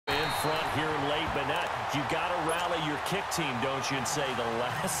front here late, but you got to rally your kick team, don't you, and say the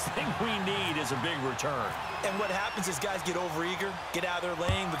last thing we need is a big return. And what happens is guys get overeager, get out of their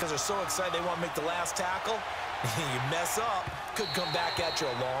lane because they're so excited they want to make the last tackle. You mess up, could come back at you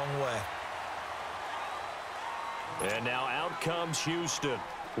a long way. And now out comes Houston.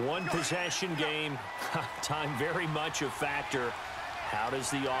 One possession game. Time very much a factor. How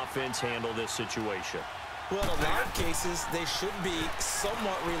does the offense handle this situation? Well, in a lot of cases, they should be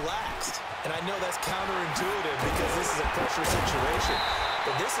somewhat relaxed. And I know that's counterintuitive because this is a pressure situation.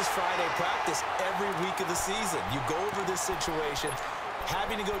 But this is Friday practice every week of the season. You go over this situation,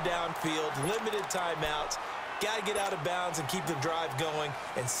 having to go downfield, limited timeouts, got to get out of bounds and keep the drive going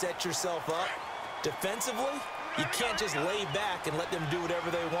and set yourself up. Defensively, you can't just lay back and let them do whatever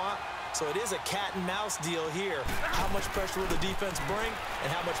they want. So it is a cat and mouse deal here. How much pressure will the defense bring, and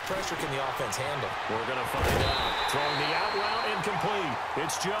how much pressure can the offense handle? We're going to find out. Throwing the out route incomplete.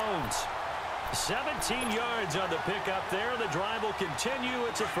 It's Jones. 17 yards on the pickup there. The drive will continue.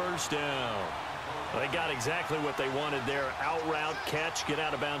 It's a first down. They got exactly what they wanted there. Out route, catch, get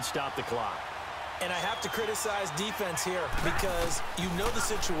out of bounds, stop the clock. And I have to criticize defense here because you know the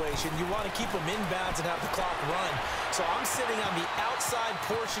situation. You want to keep them inbounds and have the clock run. So I'm sitting on the outside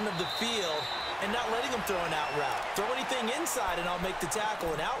portion of the field and not letting them throw an out route. Throw anything inside and I'll make the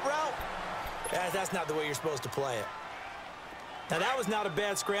tackle. An out route? That's not the way you're supposed to play it. Now, that was not a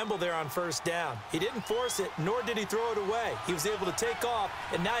bad scramble there on first down. He didn't force it, nor did he throw it away. He was able to take off,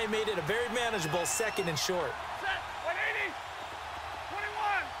 and now he made it a very manageable second and short. Set, 180, 21.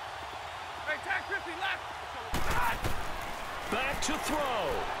 Hey, tag 50 left. Back to throw.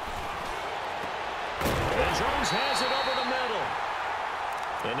 And Jones has it over the middle.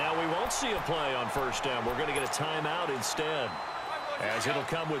 And now we won't see a play on first down. We're going to get a timeout instead, as it'll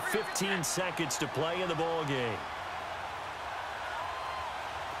come with 15 seconds to play in the ball game.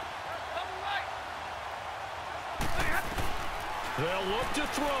 They'll look to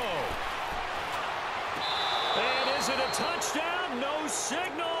throw. And is it a touchdown? No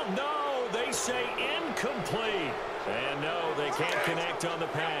signal. No, they say incomplete. And no, they can't connect on the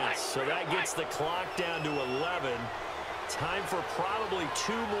pass. So that gets the clock down to 11. Time for probably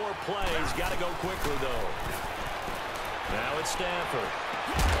 2 more plays. Got to go quickly, though. Now it's Stafford.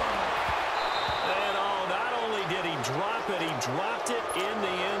 And oh, not only did he drop it, he dropped it in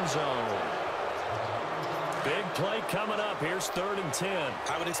the end zone. Big play coming up. Here's 3rd and 10.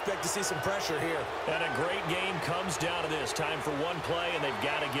 I would expect to see some pressure here. And a great game comes down to this. Time for one play, and they've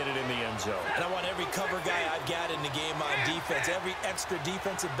got to get it in the end zone. And I want every cover guy I've got in the game on defense, every extra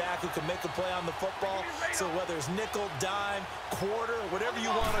defensive back who can make a play on the football. So whether it's nickel, dime, quarter, whatever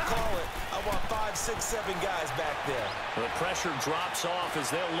you want to call it, I want 5, 6, 7 guys back there. The pressure drops off as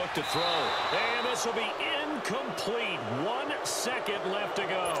they'll look to throw. And this will be incomplete. 1 second left to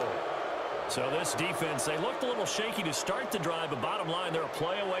go. So this defense, they looked a little shaky to start the drive, but bottom line, they're a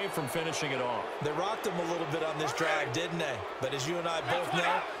play away from finishing it off. They rocked them a little bit on this drive, didn't they? But as you and I both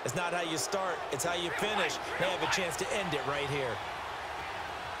know, it's not how you start, it's how you finish. They have a chance to end it right here.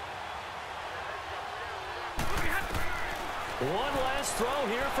 One last throw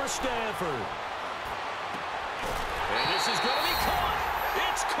here for Stafford. And this is going to be caught.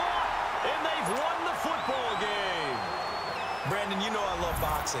 It's caught, and they've won the football game. Brandon, you know I love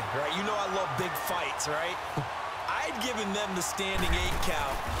boxing, right? You know I love big fights, right? I'd given them the standing 8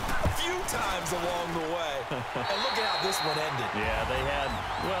 count a few times along the way. And look at how this one ended. Yeah, they had,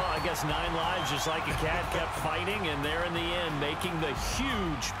 well, I guess 9 lives, just like a cat, kept fighting, and they're in the end making the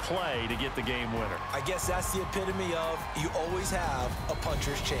huge play to get the game winner. I guess that's the epitome of you always have a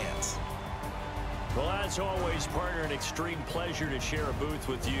puncher's chance. Well, as always, partner, an extreme pleasure to share a booth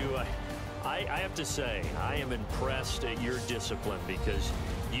with you. I have to say, I am impressed at your discipline because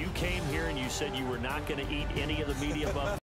you came here and you said you were not going to eat any of the media buffet.